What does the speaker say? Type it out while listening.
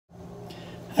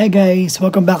Hi guys,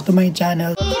 welcome back to my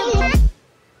channel.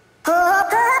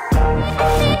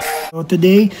 So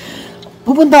today,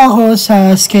 pupunta ako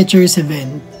sa Skechers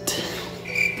event.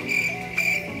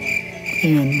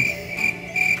 Ayun.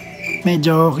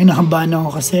 Medyo kinakabahan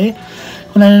ako kasi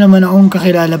wala na naman akong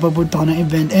kakilala papunta ko ng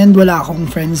event and wala akong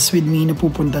friends with me na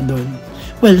pupunta doon.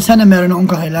 Well, sana meron akong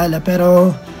kakilala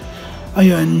pero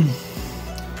ayun,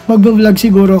 mag-vlog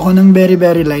siguro ako ng very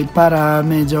light para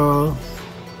medyo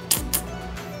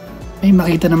may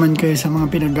makita naman kayo sa mga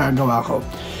pinaggagawa ko.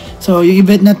 So, yung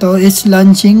event na to is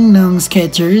launching ng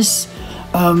Skechers.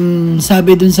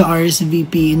 Sabi dun sa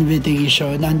RSVP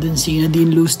invitation, nandun si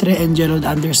Nadine, Lustre, and Gerald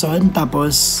Anderson.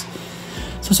 Tapos,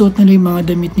 susuot nila yung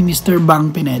mga damit ni Mr.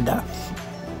 Pineda.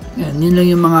 Yun lang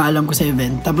yung mga alam ko sa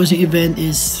event. Tapos yung event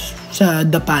is sa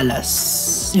The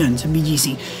Palace. Yun, sa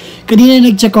BGC. Kanina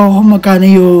nag-check ako kung magkano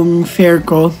yung fare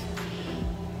ko.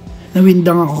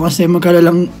 Nawindang ako kasi magkano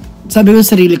lang. Sabi ko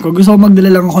sa sarili ko, gusto ko magdala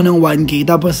lang ako ng 1K.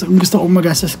 Tapos gusto kong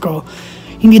magastos ko,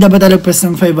 hindi dapat talagpas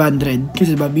ng 500.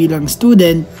 Kasi ba, bilang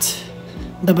student,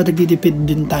 dapat nagtitipid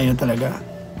din tayo talaga.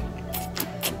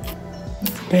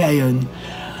 Kaya yun.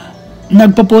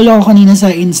 Nagpa-follow ako kanina sa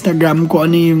Instagram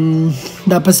kung ano yung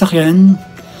dapat sakyan,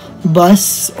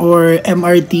 bus or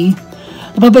MRT.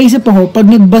 Napapaisip ako,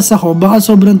 pag nag-bus ako, baka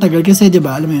sobrang tagal. Kasi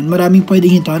diba, alam mo yun, maraming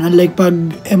pwedeng hintuan. Unlike pag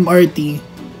MRT,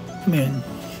 alam mo yun,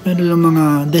 meron lang mga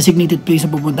designated place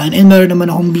na pupuntahan. And meron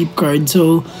naman akong beep card.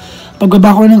 So,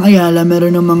 pagbaba ko ng Ayala,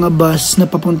 meron ng mga bus na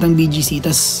papuntang BGC.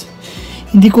 Tas,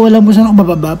 hindi ko alam kung saan ako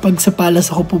bababa pag sa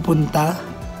Palace ako pupunta.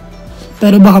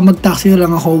 Pero baka mag-taxi na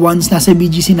lang ako once nasa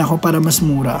BGC na ako para mas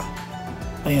mura.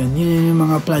 Ayun, yun yung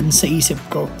mga plans sa isip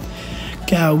ko.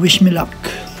 Kaya, wish me luck.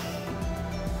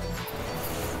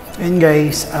 And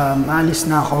guys, alis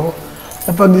na ako.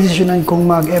 Napag-desisyonan kong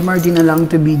mag-MRT na lang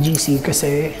to BGC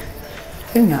kasi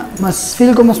yun nga,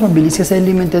 feel ko mas mabilis kasi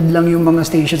limited lang yung mga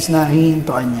stations na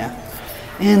hihintuan niya.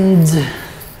 And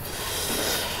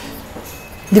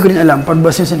hindi ko din alam pag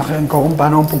bus yung sinakyan ko kung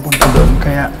paano akong pupunta doon.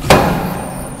 Kaya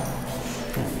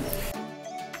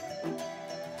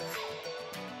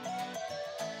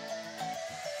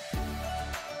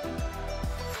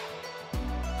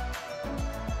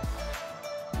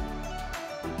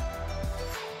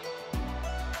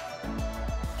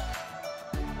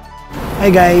hi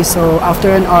guys, so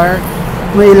after an hour,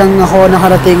 may lang ako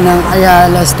nakarating ng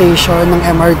Ayala Station ng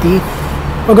MRT.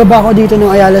 Pagbaba ko dito ng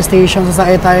Ayala Station,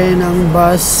 sasakay tayo ng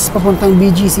bus papuntang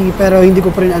BGC pero hindi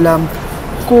ko pa rin alam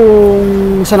kung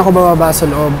saan ako bababa sa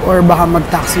loob or baka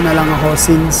mag-taxi na lang ako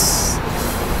since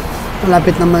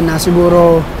malapit naman na.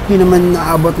 Siguro hindi naman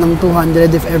naabot ng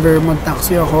 200 if ever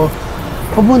mag-taxi ako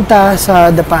papunta sa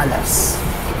The Palace.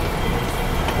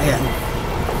 Ayan.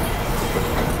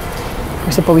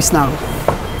 Kasi pawis na ako.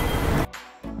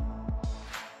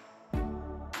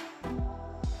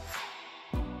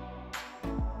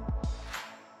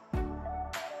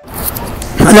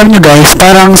 Alam nyo guys,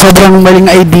 parang sobrang maling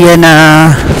idea na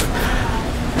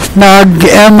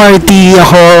nag-MRT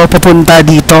ako papunta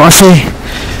dito kasi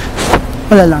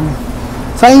wala lang.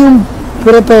 Saan yung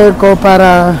prepare ko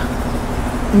para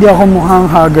hindi ako mukhang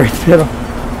haggard pero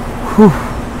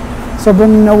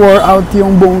sobrang na-wore out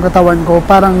yung buong katawan ko.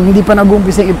 Parang hindi pa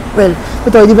nag-umpisa yung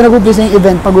hindi pa nag-umpisa yung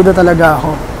event, pagod na talaga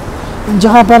ako. And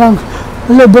saka parang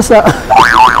basa.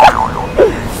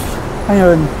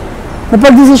 Ayun.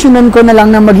 Napag-desisyonan ko na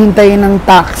lang na maghintay ng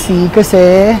taxi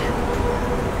kasi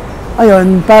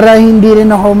ayun, para hindi rin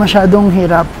ako masyadong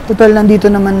hirap. Total, nandito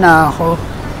naman na ako.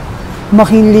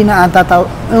 McKinley na ata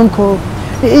ewan ko.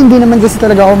 Hindi naman kasi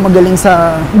talaga ako magaling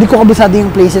sa, hindi ko kabisado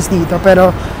yung places dito.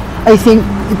 Pero I think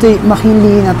ito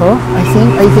McKinley na to.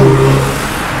 I think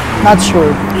not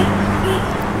sure.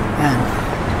 Yan.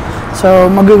 So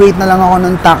mag-wait na lang ako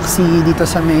ng taxi dito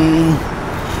sa may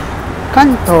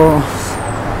kanto.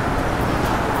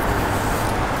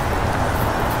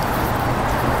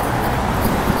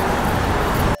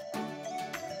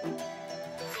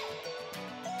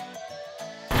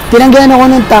 Tinanggihan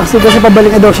ako ng taxi kasi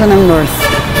pabalik na daw siya ng north.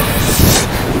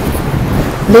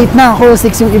 Late na ako,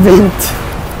 6 yung event.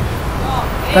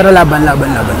 Pero laban.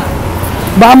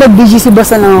 Baka mag-BGC bus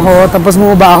na lang ako, tapos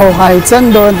bumaba ako kahit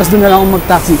saan doon, tapos doon na lang ako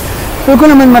mag-taxi. Pero ko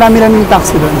naman marami-raming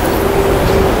taxi doon.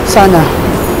 Sana.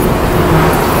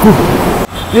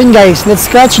 Yun guys, let's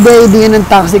scratch the idea ng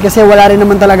taxi kasi wala rin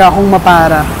naman talaga akong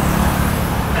mapara.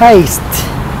 Heist.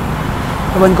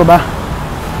 Ewan ko ba?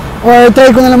 Or try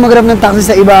ko na lang mag-grab ng taxi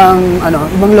sa ibang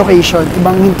location,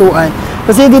 ibang hintuan.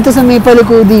 Kasi dito sa may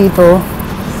paliko dito,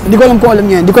 hindi ko alam kung alam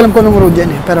niyo yan. Hindi ko alam kung anong road yan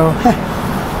eh. Pero,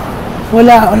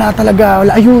 wala talaga.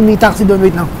 Ayun, may taxi doon.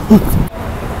 Wait lang.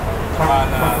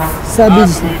 Sabi,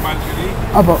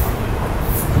 Opo.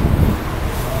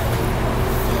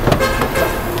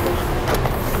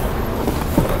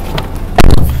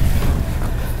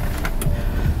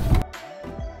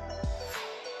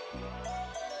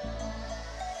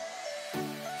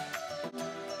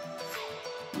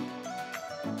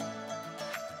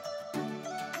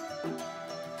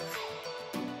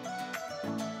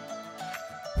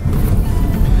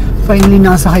 finally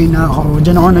nasakay na ako.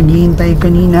 Diyan ako naghihintay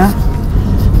kanina.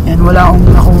 And wala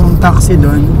akong taxi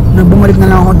doon. Bumalik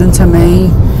na lang ako doon sa may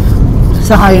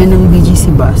sakayan ng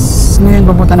BGC bus. Ngayon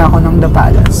papunta na ako ng The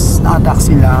Palace.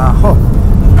 Naka-taxi lang ako.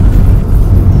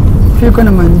 Feel ko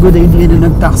naman good idea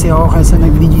na nag-taxi ako kaysa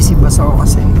nag-BGC bus ako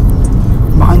kasi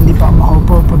baka hindi pa ako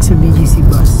makaupo pag sa BGC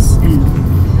bus. And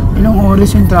ilang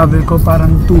oras yung travel ko?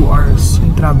 Parang 2 hours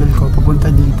yung travel ko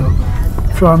papunta dito.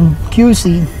 From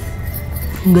QC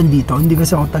hanggang dito. Hindi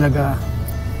kasi ako talaga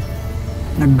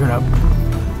nag-grab.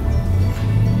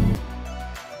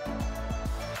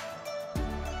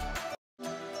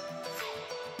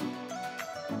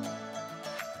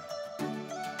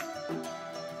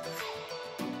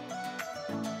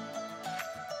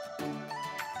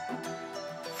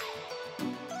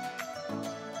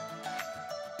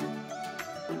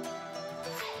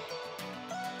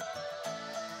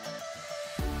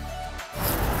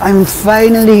 I'm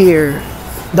finally here.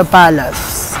 The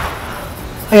Palace.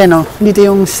 Ayan o, dito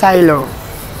yung silo.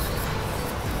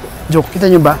 Joke, kita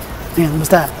nyo ba? Ayan,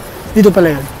 basta, dito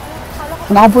pala yun.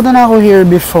 Nakapunta na ako here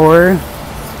before.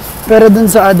 Pero dun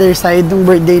sa other side, nung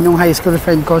birthday nung high school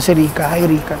friend ko, si Rika. Hi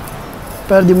Rika.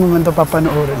 Pero di mo man ito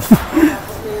papanoorin.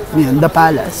 Ayan, The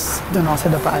Palace. Doon ako sa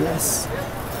The Palace.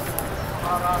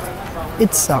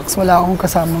 It sucks. Wala akong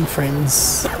kasamang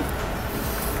friends.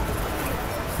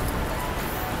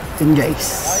 Yun guys.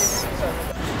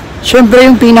 Siyempre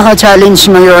yung pinaka-challenge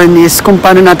ngayon is kung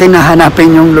paano natin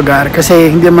nahanapin yung lugar kasi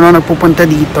hindi naman ako nagpupunta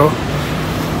dito.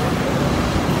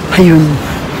 Ayun.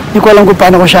 Hindi ko alam kung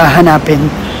paano ko siya hanapin.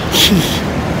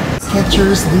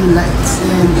 Skechers Delights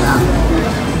and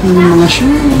yung mga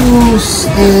shoes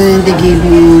and they gave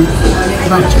me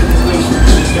budget.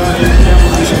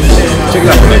 Check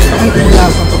lang.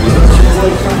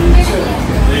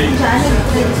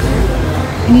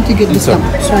 I need to get this up.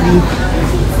 Sorry.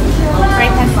 Right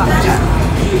hand box.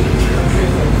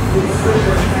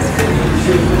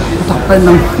 Takpan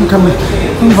lang yung kamay.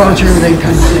 Yung voucher right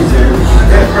hand.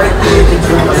 I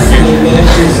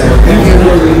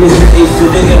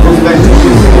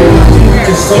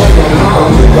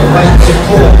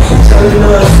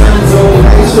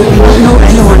don't know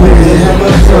anyone here.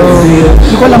 So,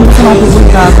 hindi ko alam kung saan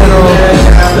mapupunta pero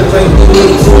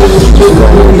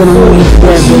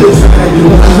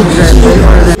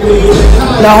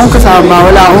wala akong kasama,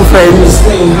 wala akong friends.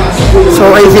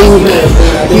 So I think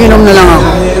iinom na lang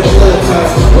ako.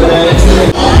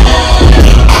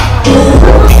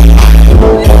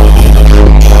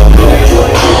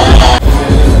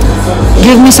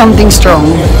 Give me something strong.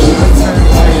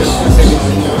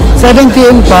 7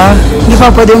 PM pa, hindi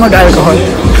pa pwede mag-alcohol.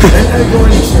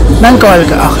 Non-alcohol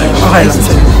ka? Okay, okay lang.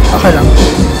 Okay lang.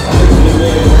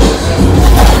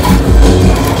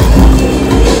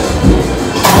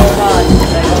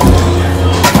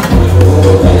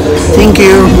 Thank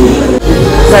you.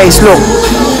 Guys, look.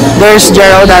 There's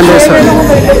Gerald Anderson.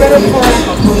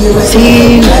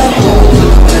 See,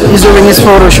 he's doing his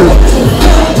photo shoot.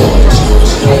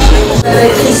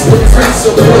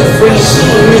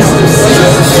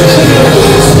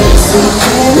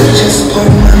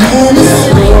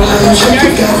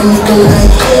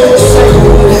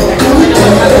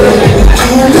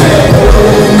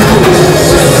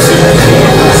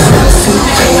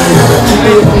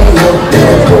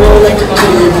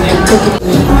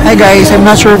 Hi guys, I'm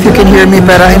not sure if you can hear me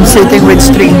pero I'm sitting with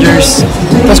strangers.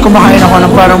 Tapos kumakain ako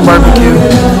ng parang barbecue.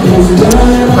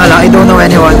 Wala, I don't know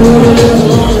anyone.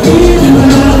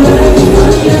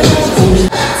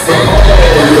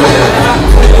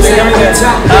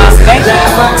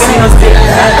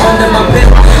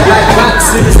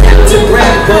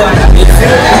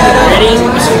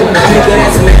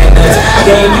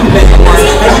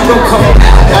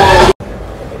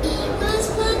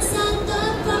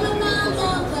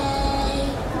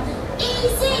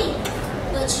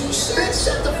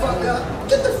 Shut the fuck up.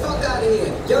 Get the fuck out of here.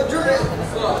 Yo, Gerald.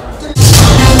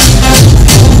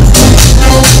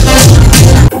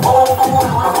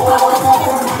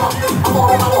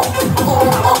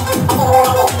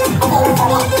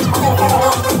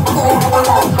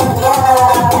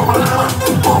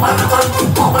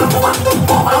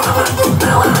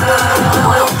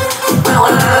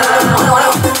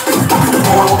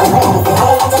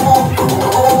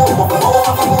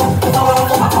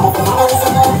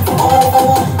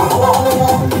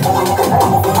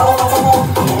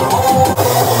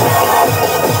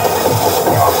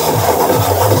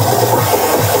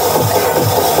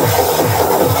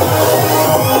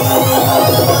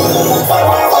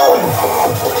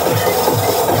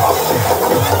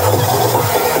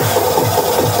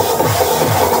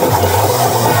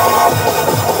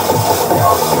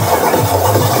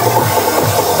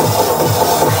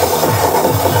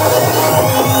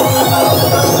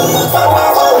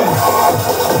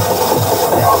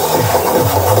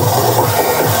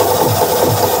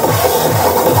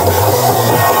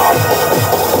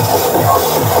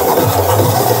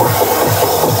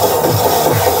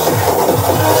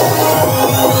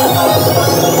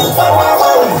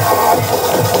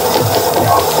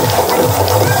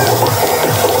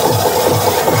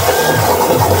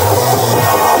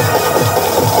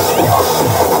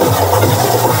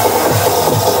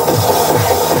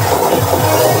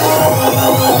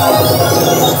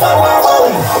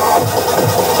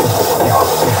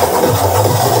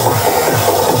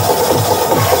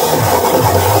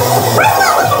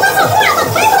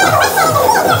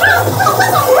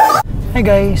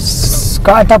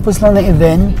 kakatapos lang ng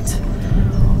event.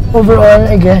 Overall,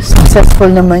 I guess,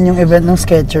 successful naman yung event ng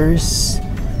Skechers.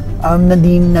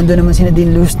 Nadine, nandun naman si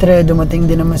Nadine Lustre, dumating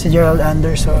din naman si Gerald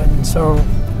Anderson. So,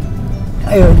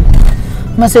 ayun.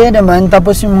 Masaya naman.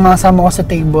 Tapos yung mga kasama ko sa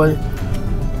table,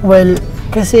 well,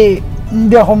 kasi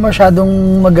hindi ako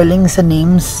masyadong magaling sa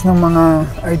names ng mga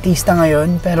artista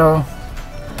ngayon. Pero,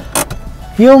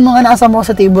 yung mga nakasama ko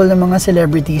sa table ng mga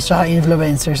celebrities tsaka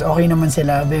influencers, okay naman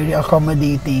sila. Very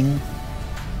accommodating.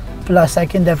 Plus, I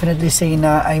can definitely say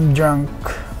na I'm drunk.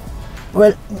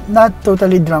 Well, not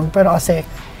totally drunk, pero kasi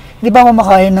hindi pa ako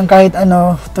makain ng kahit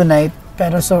ano tonight.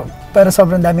 Pero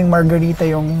sobrang daming margarita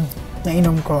yung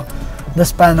nainom ko the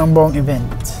span ng buong event.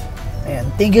 Ayan.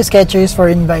 Thank you, Skechers, for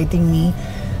inviting me.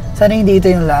 Sana hindi ito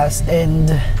yung last. And,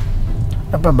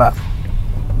 ano pa ba?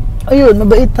 Ayun,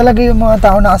 mabait talaga yung mga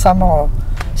tao na kasama ko.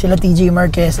 Sila TJ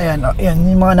Marquez, ayan,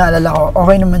 yung mga naalala ko.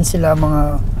 Okay naman sila,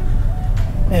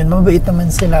 ayun, mabait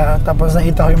naman sila. Tapos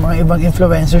nakita ko yung mga ibang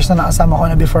influencers na nakasama ko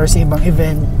na before sa ibang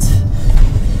event.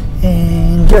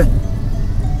 And yun.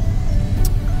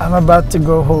 I'm about to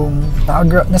go home.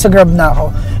 Nasa Grab na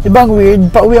ako. Ibang weird,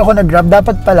 pauwi ako nag-Grab.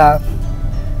 Dapat pala,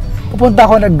 pupunta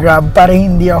ako nag-Grab para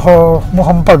hindi ako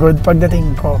mukhang pagod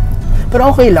pagdating ko.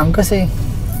 Pero okay lang kasi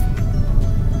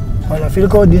wala, feel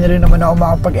ko di na rin naman ako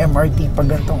makapag-MRT pag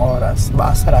gantong oras.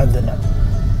 Baka sarado na.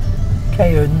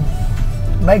 Kaya yun.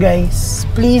 Bye guys.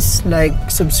 Please like,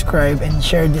 subscribe, and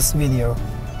share this video.